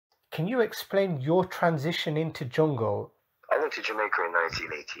Can you explain your transition into jungle? I went to Jamaica in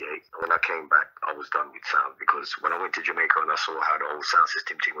 1988. When I came back, I was done with sound, because when I went to Jamaica and I saw how the whole sound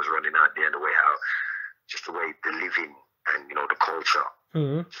system thing was running out there, and just the way the living and, you know, the culture,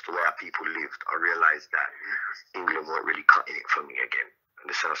 just the way our people lived, I realized that England weren't really cutting it for me again. And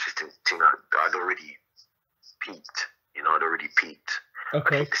the sound system thing, I'd already peaked. You know, I'd already peaked.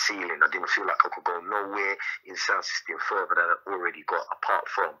 Okay. I hit the ceiling. I didn't feel like I could go nowhere in sound system further than I'd already got, apart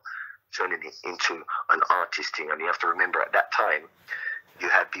from turning it into an artist thing. And you have to remember, at that time, you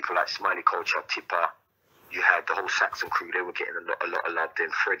had people like Smiley Culture, Tipper, you had the whole Saxon crew. They were getting a lot of love.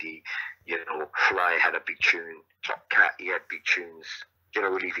 Then Freddie, you know, Fly had a big tune. Top Cat, he had big tunes.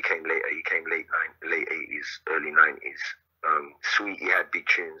 General Relief, he came later. He came late 80s, early 90s. Sweetie had big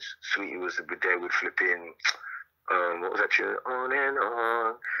tunes. Sweetie was there with flipping, what was that tune? On and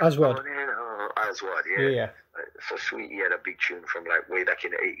on. Aswad. On and on. Aswad, yeah. Yeah. So Sweetie had a big tune from like way back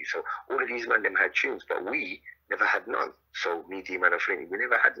in the 80s. So all of these men, them had tunes, but we never had none. So me, D-Man and Flinty, we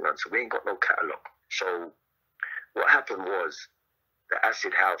never had none. So we ain't got no catalogue. So what happened was the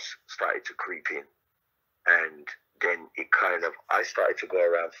acid house started to creep in, and then it kind of, I started to go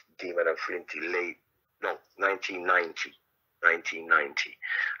around D-Man and Flinty 1990.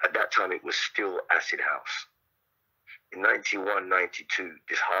 At that time, it was still acid house. In 91, 92,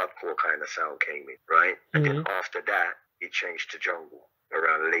 this hardcore kind of sound came in, right? And then after that, it changed to jungle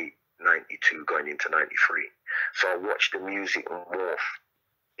around late 92 going into 93. So I watched the music morph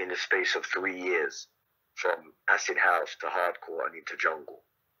in the space of 3 years, from acid house to hardcore and into jungle.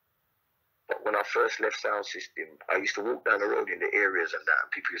 But when I first left Soundsystem, I used to walk down the road in the areas and that,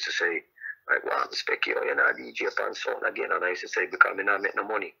 and people used to say, like, wow, Specky, you're not DJ upon sound again. And I used to say, because I not make no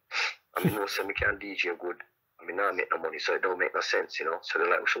money. I mean, no, so I can DJ good. I mean, now I make no money, so it don't make no sense, you know. So they're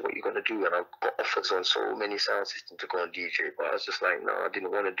like, so what are you going to do? And I've got offers on so many sound systems to go and DJ. But I was just like, no, I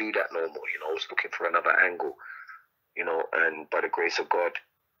didn't want to do that no more. You know, I was looking for another angle, you know. And by the grace of God,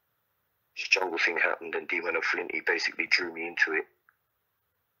 this jungle thing happened, and D-Man and Flinty basically drew me into it.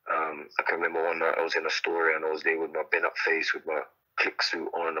 I can remember one night I was in a store and I was there with my bent up face, with my click suit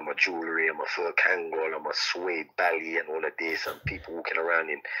on and my jewellery and my fur Kangol and my suede belly and all of this, and people walking around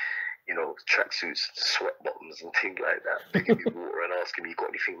in, you know, tracksuits, sweat bottoms and things like that, begging me water and asking me, you got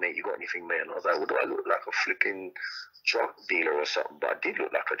anything, mate? You got anything, mate? And I was like, well, do I look like a flipping drug dealer or something? But I did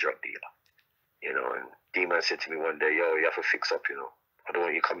look like a drug dealer, you know. And D-Man said to me one day, yo, you have to fix up, you know. I don't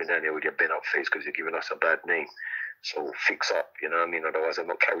want you coming down here with your bent up face because you're giving us a bad name. So fix up, you know what I mean? Otherwise I'm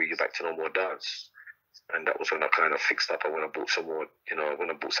not carrying you back to no more dance. And that was when I kind of fixed up. I went and bought some more, you know, I went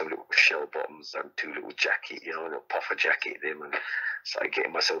and bought some little shell bottoms and 2 little jacket, you know, a little puffer jacket them, and started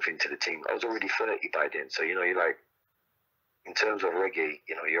getting myself into the team. I was already 30 by then. So, you know, you're like, in terms of reggae,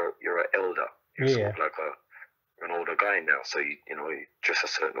 you know, you're an elder. You're sort of like an older guy now. So, you know, you dress a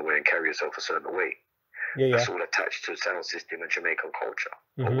certain way and carry yourself a certain way. That's all attached to sound system and Jamaican culture,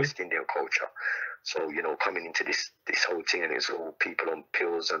 or West Indian culture. So, you know, coming into this whole thing, and it's all people on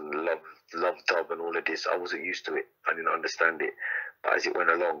pills and love dub and all of this, I wasn't used to it. I didn't understand it. But as it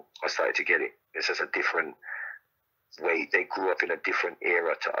went along, I started to get it. It's just a different way. They grew up in a different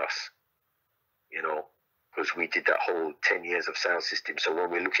era to us, you know, because we did that whole 10 years of sound system. So when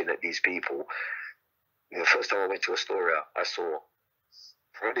we're looking at these people, you know, the first time I went to Astoria, I saw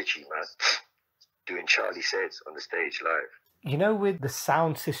Prodigy, man, doing Charlie Says on the stage live. You know, with the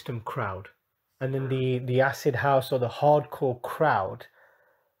sound system crowd and then the acid house or the hardcore crowd,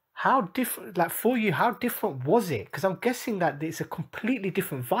 how different, like for you, how different was it? Because I'm guessing that it's a completely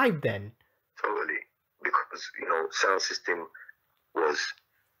different vibe then. Totally. Because, you know, sound system was,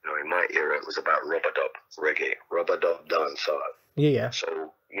 you know, in my era, it was about rubber dub reggae, rubber dub dancehall. Yeah.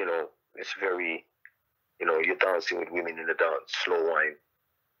 So, you know, it's very, you know, you're dancing with women in the dance, slow wine,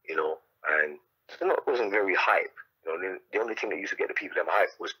 you know, and it wasn't very hype. You know, the only thing that used to get the people them hype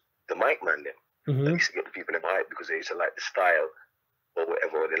was the mic man them. They used to get the people them hype because they used to like the style or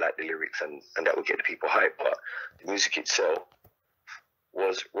whatever, or they like the lyrics, and that would get the people hype. But the music itself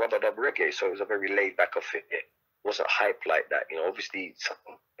was rubber dub reggae, so it was a very laid back affair. It wasn't hype like that. You know, obviously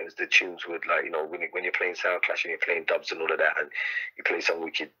sometimes the tunes would, like, you know, when you're playing Sound Clash and you're playing dubs and all of that, and you play some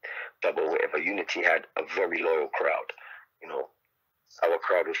wicked dub or whatever, Unity had a very loyal crowd. You know, our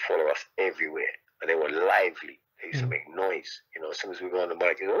crowd would follow us everywhere, and they were lively. They used to make noise. You know, as soon as we go on the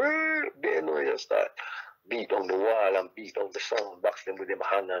mic, you know, bare noise and start beat on the wall and beat on the sound, box them with them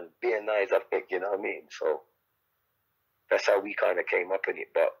hand and bare noise effect, you know what I mean? So that's how we kind of came up in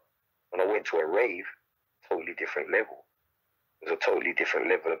it. But when I went to a rave, totally different level. It was a totally different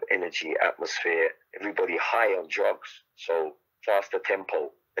level of energy, atmosphere, everybody high on drugs, so faster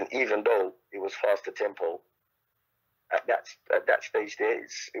tempo. And even though it was faster tempo, at that stage there,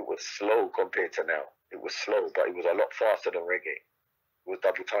 it was slow compared to now. It was slow, but it was a lot faster than reggae. It was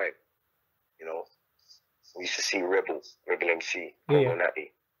double time, you know. We used to see Rebel MC, Rebel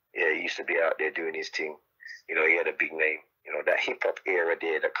Natty. Yeah, he used to be out there doing his thing. You know, he had a big name. You know, that hip hop era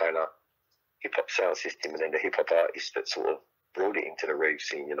there, the kind of hip hop sound system, and then the hip hop artists that sort of brought it into the rave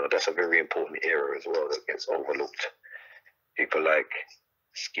scene. You know, that's a very important era as well that gets overlooked. People like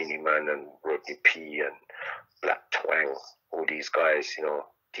Skinny Man and Rodney P and Black Twang, all these guys, you know,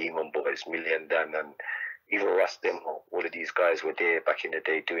 Demon Boys, Million Dan, and even Russ Demo, all of these guys were there back in the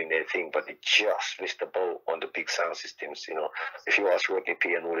day doing their thing, but they just missed the boat on the big sound systems, you know. If you ask Rodney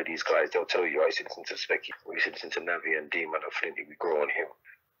P and all of these guys, they'll tell you, I used to listen to Specky, we used to listen to Navi and Demon and Flinty, we grew on him,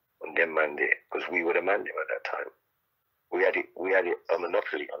 on them man there, because we were the man there at that time. We had it a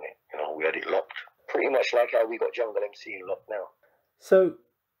monopoly on it, you know, we had it locked. Pretty much like how we got Jungle MCing locked now. So,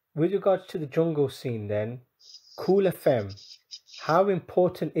 with regards to the jungle scene then, Kool FM, how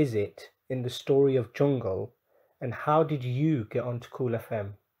important is it in the story of jungle, and how did you get onto Kool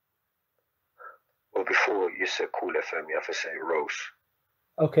FM? Well, before you said Kool FM, you have to say Rose.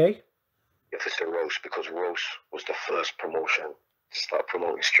 Okay. You have to say Rose, because Rose was the first promotion to start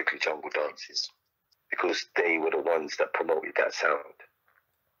promoting strictly jungle dances, because they were the ones that promoted that sound.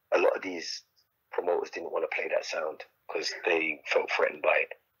 A lot of these promoters didn't want to play that sound because they felt threatened by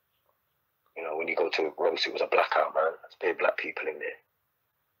it. You know, when you go to Rose, it was a blackout, man. There's black people in there.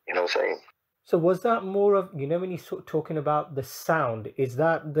 You know what I'm saying? So was that more of, you know, when you're talking about the sound, is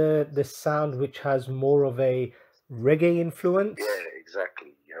that the sound which has more of a reggae influence? Yeah,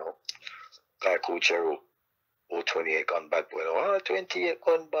 exactly. You know, guy called Gerald, or 28 gun bad boy. Oh, 28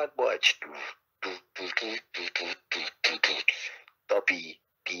 gun bad boy. The B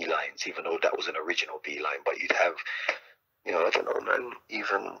lines, even though that was an original B line, but you'd have, you know, I don't know, man,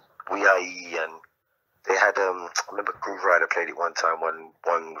 even We.I.E. and they had, I remember Groove Rider played it one time,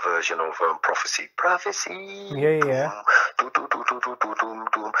 one version of Prophecy. Yeah.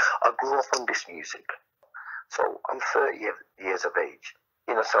 I grew up on this music. So I'm 30 years of age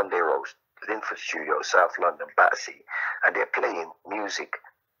in a Sunday roast, Linford Studio, South London, Battersea, and they're playing music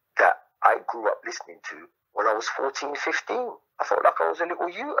that I grew up listening to when I was 14, 15. I felt like I was a little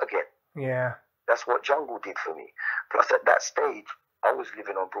you again. Yeah. That's what jungle did for me. Plus, at that stage, I was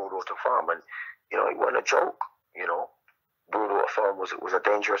living on Broadwater Farm, and you know, it wasn't a joke. You know, Broadwater Farm was a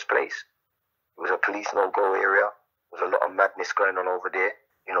dangerous place. It was a police no-go area. There was a lot of madness going on over there.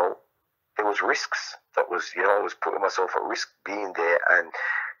 You know, there was risks. That was, you know, I was putting myself at risk being there, and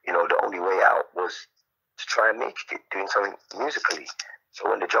you know, the only way out was to try and make it, doing something musically. So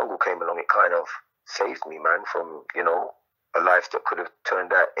when the jungle came along, it kind of saved me, man, from, you know, a life that could have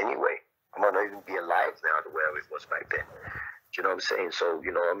turned out anyway. I might not even be alive now the way it was back then. Do you know what I'm saying? So,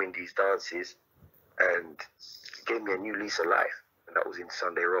 you know, I'm in these dances, and it gave me a new lease of life, and that was in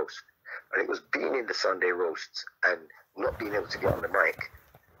Sunday Roast. And it was being in the Sunday Roasts and not being able to get on the mic.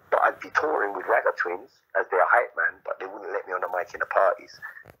 But I'd be touring with Ragga Twins as their hype man, but they wouldn't let me on the mic in the parties.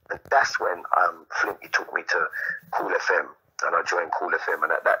 And that's when Flinty took me to Kool FM, and I joined Kool FM.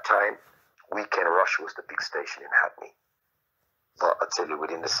 And at that time, Weekend Rush was the big station in Hackney. But I tell you,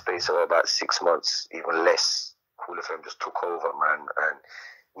 within the space of about 6 months, even less, Kool FM just took over, man. And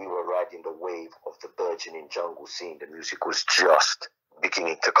we were riding the wave of the burgeoning jungle scene. The music was just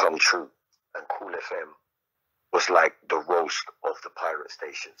beginning to come true. And Kool FM was like the roast of the pirate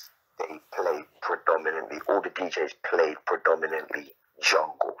stations. They played predominantly, all the DJs played predominantly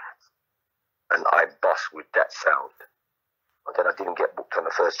jungle. And I bust with that sound. And then I didn't get booked on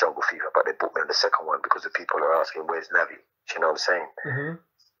the first Jungle Fever, but they booked me on the second one because the people are asking, where's Navi? Do you know what I'm saying?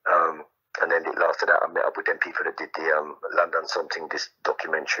 Mm-hmm. And then after that, I met up with them people that did the London Something, this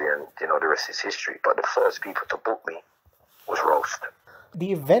documentary, and, you know, the rest is history. But the first people to book me was Roast.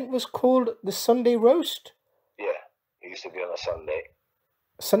 The event was called the Sunday Roast? Yeah, it used to be on a Sunday.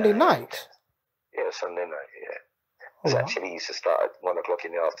 Sunday night? Yeah, Sunday night, yeah. Oh, It wow. actually used to start at 1 o'clock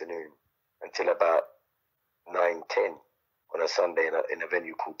in the afternoon until about 9:10 on a Sunday in a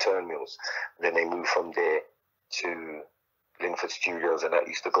venue called Turnmills. Then they moved from there to Linford Studios, and that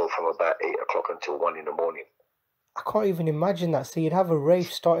used to go from about 8 o'clock until 1 in the morning. I can't even imagine that. So you'd have a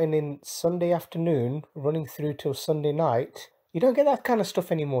rave starting in Sunday afternoon, running through till Sunday night. You don't get that kind of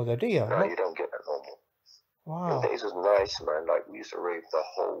stuff anymore, though, do you? No, you don't get that no more. Wow. The days was nice, man. Like, we used to rave the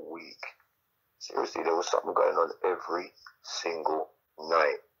whole week. Seriously, there was something going on every single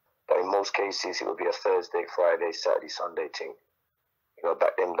night. But in most cases, it would be a Thursday, Friday, Saturday, Sunday thing. You know,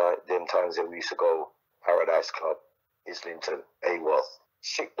 back them times that we used to go Paradise Club, Islington, AWOL.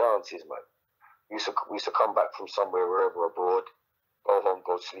 Sick dances, man. We used to come back from somewhere, wherever abroad, go home,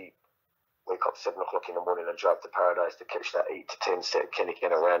 go sleep. wake up 7 o'clock in the morning and drive to Paradise to catch that 8 to 10 set Kenny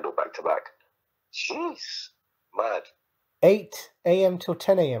Ken and Randall back to back. Jeez, mad. 8 a.m. till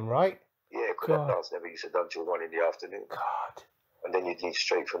 10 a.m., right? Yeah, because that dance never used to done till 1 in the afternoon. God. And then you'd leave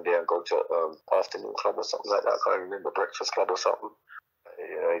straight from there and go to afternoon club or something like that. I can't remember, breakfast club or something.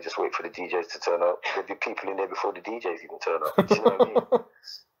 You know, you just wait for the DJs to turn up. There'd be people in there before the DJs even turn up. Do you know what I mean?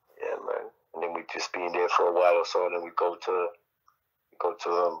 Yeah, man. And then we'd just be in there for a while or so, and then we'd go to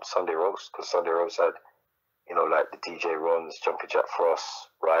Sunday Roast, because Sunday Roast had, you know, like the DJ Rons, Jumpy Jack Frost,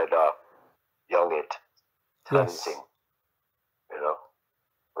 Ryder, Younghead, MCing, you know,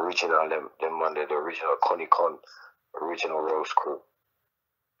 original, them Monday, the original Connie Con, original Roast crew.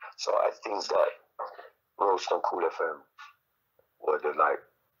 So I think that Roast on Kool FM were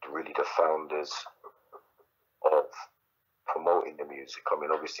really the founders of promoting the music. I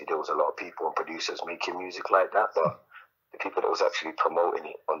mean, obviously there was a lot of people and producers making music like that, but the people that was actually promoting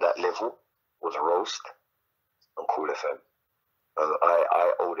it on that level was Roast on Kool FM. And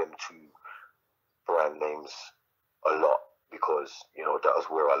I owe them two brand names a lot, because, you know, that was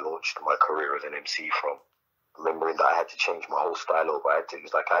where I launched my career as an MC from. Remembering that I had to change my whole style over. I had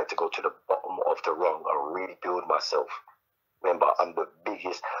to go to the bottom of the rung and rebuild myself. Remember, I'm on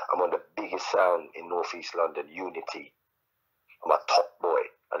the biggest sound in Northeast London, Unity. I'm a top boy.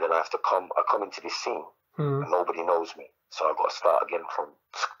 And then I come into this scene and nobody knows me. So I've got to start again from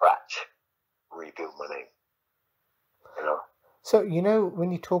scratch, rebuild my name. You know? So, you know,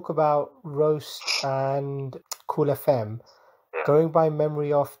 when you talk about Roast and Kool FM, going by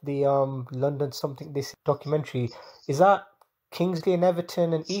memory of the London Something This documentary, is that Kingsley and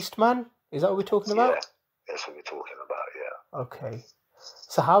Everton and Eastman? Is that what we're talking about? Yeah, that's what we're talking about, yeah. Okay.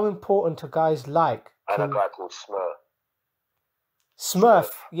 So how important are guys like And a guy called Smurf. Smurf,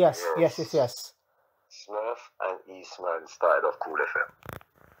 yes. Smurf and Eastman started off Kool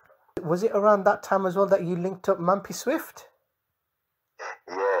FM. Was it around that time as well that you linked up Mampy Swift?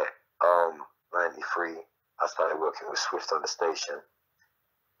 Yeah, 93, I started working with Swift on the station,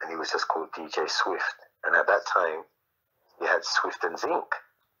 and he was just called DJ Swift. And at that time, he had Swift and Zinc.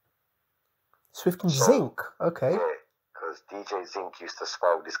 Swift and Zinc, okay. Yeah, because DJ Zinc used to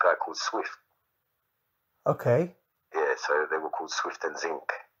spell with this guy called Swift. Okay. Yeah, so they were called Swift and Zinc.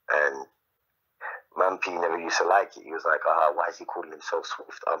 And Mampy never used to like it. He was like, why is he calling himself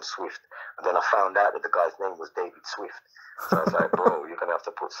Swift? I'm Swift. And then I found out that the guy's name was David Swift. So I was like, bro, you're going to have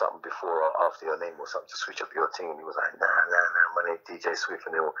to put something before or after your name or something to switch up your team. He was like, nah, my name's DJ Swift.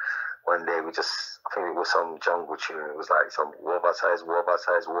 And then one day I think it was some jungle tune. It was like some Warbasize,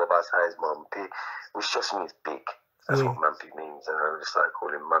 Mampy, which just means big. That's what Mampy means. And I just started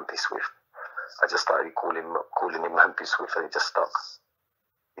calling him Mampy Swift. I just started calling him Mampy Swift, and it just stuck.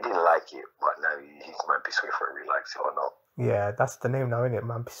 He didn't like it, but now he's Mampy Swift, whether he likes it or not. Yeah, that's the name now, isn't it?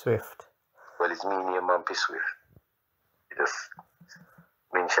 Mampy Swift. Well, it's me and Mampy Swift. You just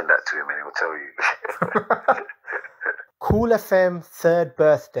mention that to him and he'll tell you. Kool FM 3rd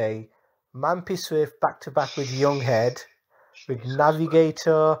birthday. Mampy Swift back to back with Younghead, with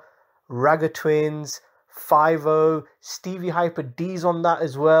Navigator, Ragga Twins, 5-0, Stevie Hyper D's on that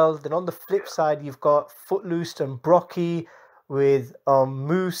as well. Then on the flip side, you've got Footloose and Brocky with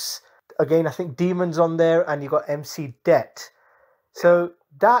Moose. Again, I think Demon's on there, and you got MC Det. So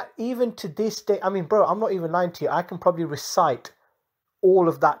that, even to this day, I mean, bro, I'm not even lying to you. I can probably recite all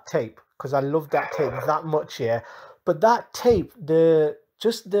of that tape because I love that tape that much, yeah. But that tape, the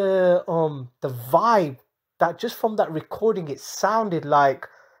vibe that just from that recording, it sounded like.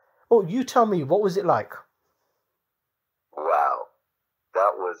 Oh, you tell me, what was it like? Wow,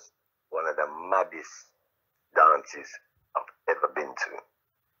 that was one of the maddest dances I've ever been to.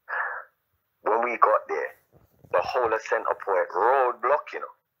 When we got there, the whole of Centre Point, roadblock, you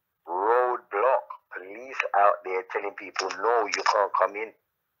know. Roadblock. Police out there telling people, no, you can't come in.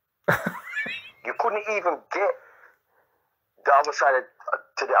 You couldn't even get the other side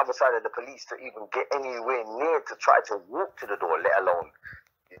to the other side of the police to even get anywhere near to try to walk to the door, let alone,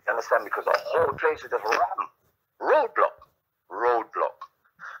 you understand? Because the whole place was just roadblock.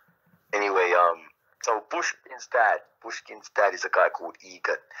 Anyway, so Bushkin's dad is a guy called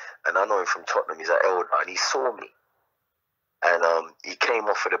Egan, and I know him from Tottenham. He's an elder, and he saw me, and he came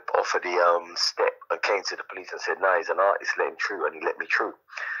off of the step and came to the police and said, "Nah, he's an artist, let him through," and he let me through.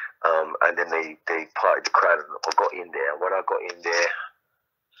 And then they parted the crowd, and I got in there. And when I got in there,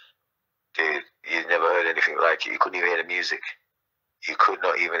 dude, you never heard anything like it. You couldn't even hear the music. You could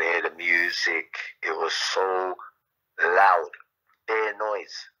not even hear the music. It was so loud, bare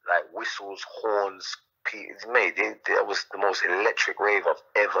noise, like whistles, horns. Mate, that was the most electric rave I've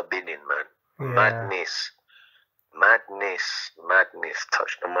ever been in, man. Yeah. Madness.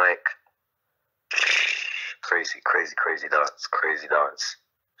 Touch the mic. crazy dance.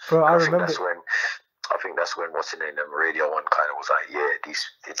 Bro, I And I think remember. that's when what's the name? Radio One kind of was like, yeah,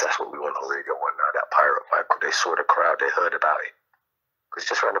 that's what we want on Radio One now. That pirate vibe. They saw the crowd, they heard about it. Because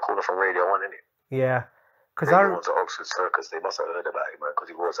it's just around the corner from Radio One, isn't it? Yeah, because Radio One's at Oxford Circus. They must have heard about it, man. Because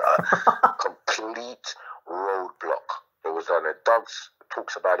it was a complete roadblock. It was on it. Doug's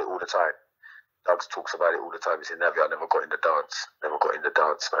talks about it all the time. He said, Navi, I never got in the dance,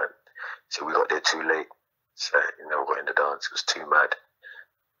 man. So we got there too late. So he never got in the dance. It was too mad.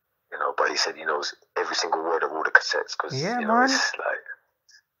 But he said he knows every single word of all the cassettes because man. It's like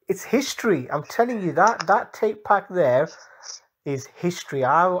it's history. I'm telling you that tape pack there is history.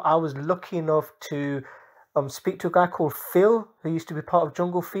 I was lucky enough to speak to a guy called Phil who used to be part of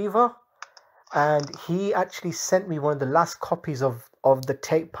Jungle Fever, and he actually sent me one of the last copies of the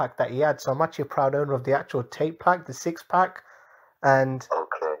tape pack that he had. So I'm actually a proud owner of the actual tape pack, the 6-pack, and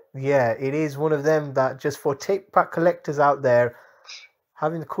yeah, it is one of them that just for tape pack collectors out there.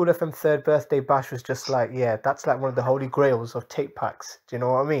 Having the Kool FM 3rd birthday bash was just like, yeah, that's like one of the holy grails of tape packs. Do you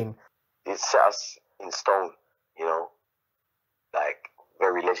know what I mean? It set us in stone, like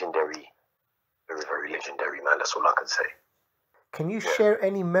very legendary, man. That's all I can say. Can you share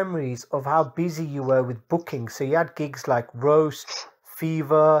any memories of how busy you were with booking? So you had gigs like Roast,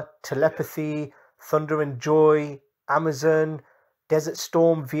 Fever, Telepathy, Thunder and Joy, Amazon, Desert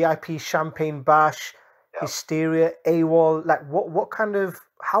Storm, VIP Champagne Bash, Hysteria, AWOL. Like what kind of,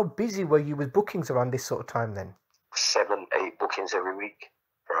 how busy were you with bookings around this sort of time then? 7, 8 bookings every week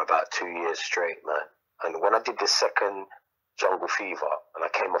for about 2 years straight, man. And when I did the second Jungle Fever and I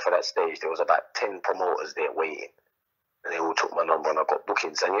came off of that stage, there was about 10 promoters there waiting. And they all took my number and I got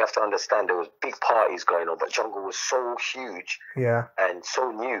bookings. And you have to understand there was big parties going on, but Jungle was so huge and so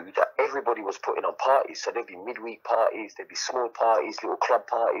new that everybody was putting on parties. So there'd be midweek parties, there'd be small parties, little club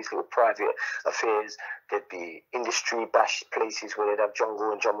parties, little private affairs. There'd be industry bash places where they'd have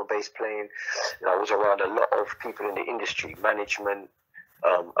Jungle and drum and bass playing. I was around a lot of people in the industry, management,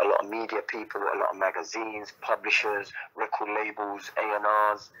 a lot of media people, a lot of magazines, publishers, record labels,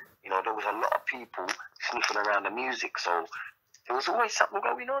 A&Rs. There was a lot of people sniffing around the music, so there was always something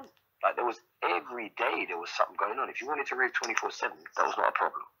going on. Like, there was every day there was something going on. If you wanted to rave 24/7, that was not a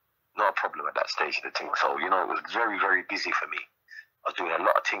problem. Not a problem at that stage of the thing. So, it was very, very busy for me. I was doing a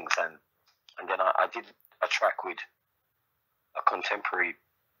lot of things, and then I did a track with a contemporary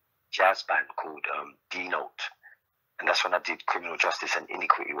jazz band called D-Note. And that's when I did Criminal Justice and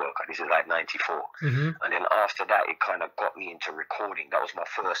Iniquity work. This is like 94. And then after that, it kind of got me into recording. That was my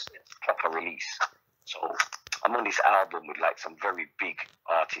first proper release. So I'm on this album with like some very big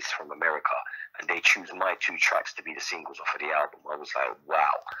artists from America. And they choose my 2 tracks to be the singles off of the album. I was like,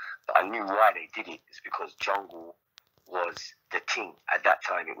 wow. But I knew why they did it. It's because Jungle was the thing. At that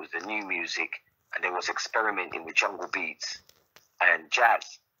time, it was the new music. And they was experimenting with jungle beats and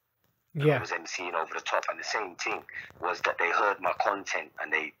jazz. I was MCing over the top, and the same thing was that they heard my content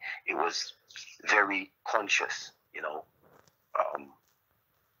and it was very conscious,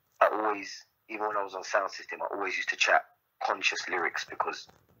 I always, even when I was on Soundsystem, I always used to chat conscious lyrics because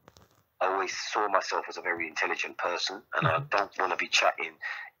I always saw myself as a very intelligent person, and I don't want to be chatting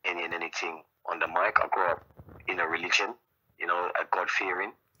anything on the mic. I grew up in a religion, a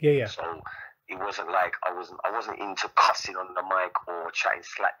God-fearing. So it wasn't like I wasn't into cussing on the mic or chatting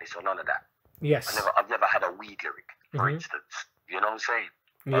slackness or none of that. I've never had a weed lyric, for instance. You know what I'm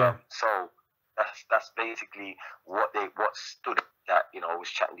saying? So that's basically what stood that, I was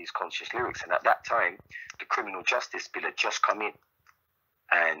chatting these conscious lyrics. And at that time, the criminal justice bill had just come in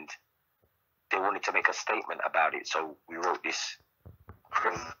and they wanted to make a statement about it. So we wrote this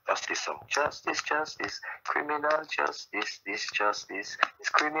criminal justice song. Justice, justice, criminal justice, this justice is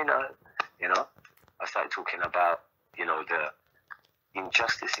criminal. I started talking about, the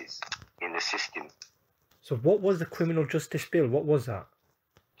injustices in the system. So what was the criminal justice bill? What was that?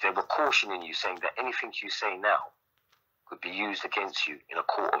 They were cautioning you, saying that anything you say now could be used against you in a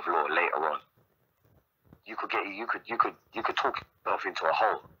court of law later on. You could talk yourself into a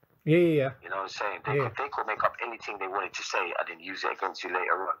hole. You know what I'm saying? They could make up anything they wanted to say and then use it against you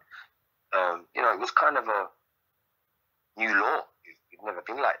later on. It was kind of a new law. It's never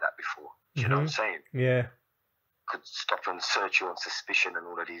been like that before. You know what I'm saying? Could stop and search you on suspicion and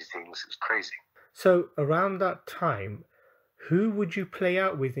all of these things. It was crazy. So around that time, who would you play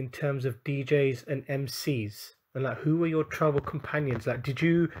out with in terms of DJs and MCs? And like, who were your travel companions? Like,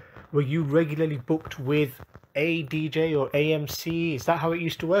 were you regularly booked with a DJ or AMC? Is that how it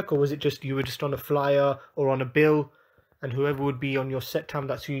used to work? Or was it just, you were just on a flyer or on a bill and whoever would be on your set time,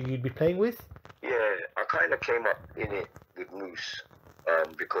 that's who you'd be playing with? Yeah, I kind of came up in it with Moose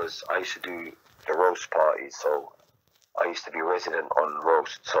because I used to do the roast parties. So I used to be resident on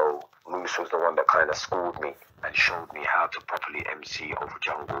roast. So Moose was the one that kind of schooled me and showed me how to properly MC over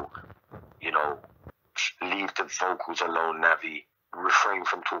jungle. You know, leave the vocals alone, Navi. Refrain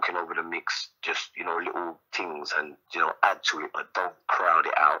from talking over the mix. Just, you know, little things and, you know, add to it, but don't crowd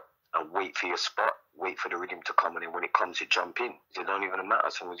it out. And wait for your spot, wait for the rhythm to come, and then when it comes, you jump in. It don't even matter.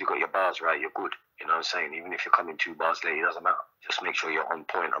 As long as you got your bars right, you're good. You know what I'm saying? Even if you're coming 2 bars late, it doesn't matter. Just make sure you're on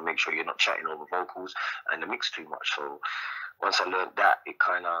point and make sure you're not chatting over vocals and the mix too much. So once I learned that, it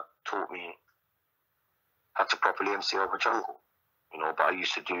kind of taught me how to properly MC over jungle. You know, but I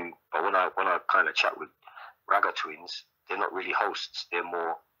used to do, but when I kind of chat with Ragga twins, they're not really hosts. They're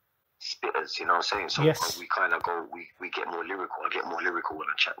more spitters, you know what I'm saying? So yes. we kind of go, we get more lyrical. I get more lyrical when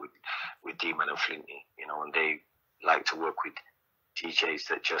I chat with D-Man and Flinty, you know, and they like to work with DJs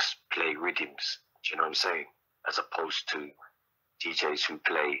that just play rhythms, do you know what I'm saying? As opposed to DJs who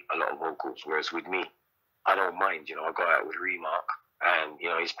play a lot of vocals. Whereas with me, I don't mind, you know, I go out with Remark and, you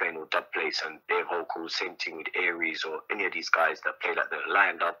know, he's playing all dub plates and their vocals, same thing with Aries or any of these guys that play like they're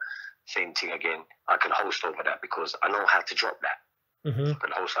lined up, same thing again. I can host over that because I know how to drop that. Mm-hmm. I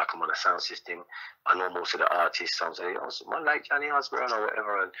can host like I'm on a sound system. I know most of the artists. Sounds like, man, like Johnny Osborne or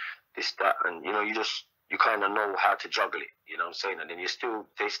whatever, and this, that, and you know, you kind of know how to juggle it. You know what I'm saying? And then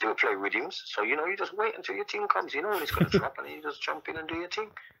they still play rhythms. So you know, you just wait until your team comes. You know when it's gonna drop, and then you just jump in and do your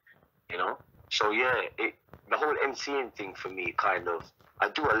thing. You know. So yeah, the whole MCing thing for me, kind of, I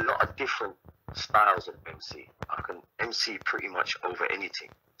do a lot of different styles of MC. I can MC pretty much over anything,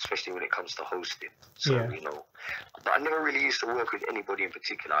 especially when it comes to hosting. So, yeah. you know, but I never really used to work with anybody in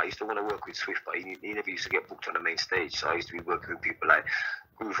particular. I used to want to work with Swift, but he never used to get booked on the main stage. So I used to be working with people like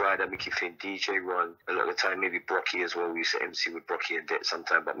Groove Rider, Mickey Finn, DJ Ron, a lot of the time, maybe Brocky as well. We used to MC with Brocky and Det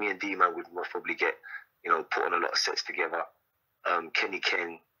sometime, but me and D-Man would most probably get, you know, put on a lot of sets together. Kenny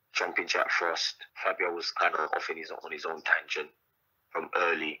Ken, Jumping Jack Frost, Fabio was kind of off on his own tangent from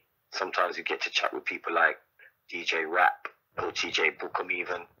early. Sometimes you get to chat with people like DJ Rap or TJ Bookham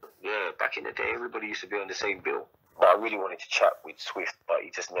even. Yeah, back in the day, everybody used to be on the same bill. But I really wanted to chat with Swift, but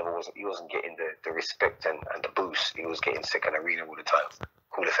he just never wasn't. He wasn't getting the respect and the boost. He was getting second arena all the time.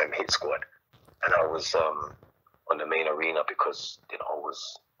 Kool FM Hit Squad, and I was on the main arena because, you know, I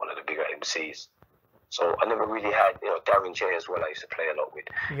was one of the bigger MCs. So I never really had, you know, Darren J as well. I used to play a lot with.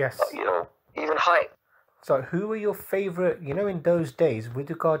 Yes. But, you know, even Hype. So who were your favorite, you know, in those days with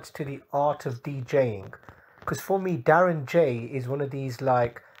regards to the art of DJing? Because for me, Darren J is one of these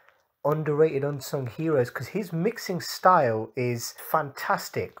like underrated, unsung heroes because his mixing style is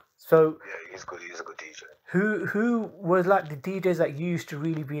fantastic. So yeah, he's good. He's a good DJ. Who was like the DJs that you used to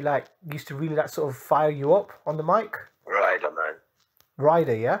really sort of fire you up on the mic? Ryder, man.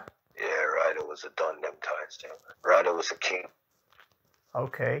 Ryder, yeah. Yeah, Ryder was a don them times. Yeah. Ryder was a king.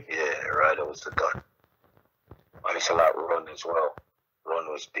 Okay. Yeah, Ryder was a gun. I used to like Ron as well. Ron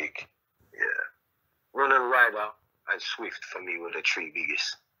was big. Yeah. Ron and Ryder and Swift for me were the 3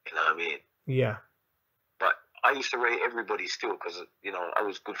 biggest. You know what I mean? Yeah. But I used to rate everybody still because, you know, I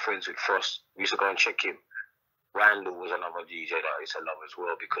was good friends with Frost. We used to go and check him. Randall was another DJ that I used to love as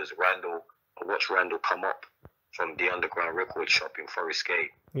well because I watched Randall come up from the underground record shop in Forest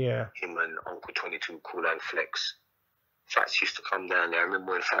Gate. Yeah. Him and Uncle 22, Kool and Flex. Fats used to come down there. I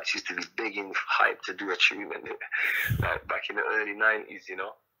remember when Fats used to be begging Hype to do a tune, and like back in the early 90s, you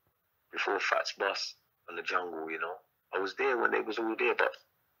know, before Fats bust on the jungle, you know. I was there when they was all there, but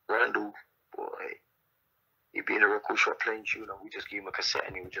Randall, boy, he'd be in a record shop playing tune, and we just give him a cassette,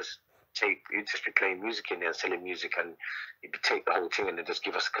 and he'd just be playing music in there, selling music, and he'd take the whole thing and then just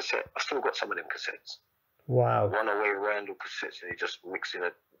give us a cassette. I still got some of them cassettes. Wow. Runaway Randall cassettes, and he just mix in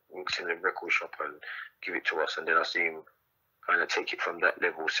a record shop and give it to us, and then I see him kind of take it from that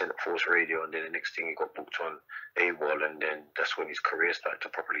level, send it Force Radio, and then the next thing he got booked on AWOL, and then that's when his career started to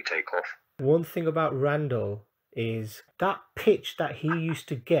properly take off. One thing about Randall is that pitch that he used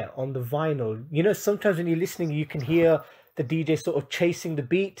to get on the vinyl. You know, sometimes when you're listening, you can hear the DJ sort of chasing the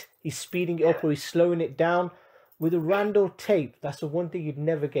beat. He's speeding it up or he's slowing it down. With a Randall tape, that's the one thing you'd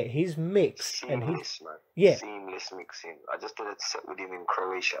never get. His mix. Seamless, man. Yeah. Seamless mixing. I just did a set with him in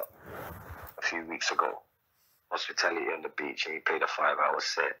Croatia a few weeks ago. Hospitality on the beach, and he played a 5-hour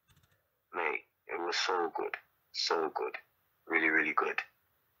set. Mate, it was so good. So good. Really, really good.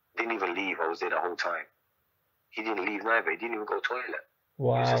 Didn't even leave. I was there the whole time. He didn't leave neither. He didn't even go to the toilet.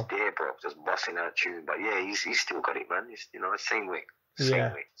 Wow. He was just there, bro. Just busting out tune. But yeah, he's still got it, man. It's, you know, same way.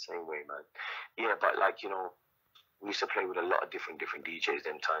 Same way, man. Yeah, but like, you know, we used to play with a lot of different DJs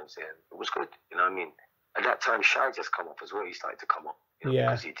them times, and it was good. You know what I mean? At that time, Shy just come up as well. He started to come up, you know,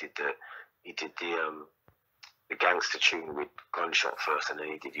 because he did the gangster tune with Gunshot first, and then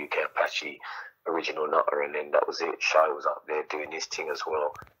he did UK Apache, original Nutter, and then that was it. Shy was up there doing his thing as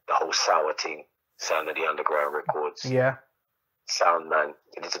well. The whole Sour thing, Sound of the Underground Records. Yeah. Soundman,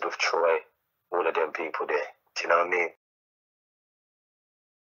 Elizabeth Troy, all of them people there. Do you know what I mean?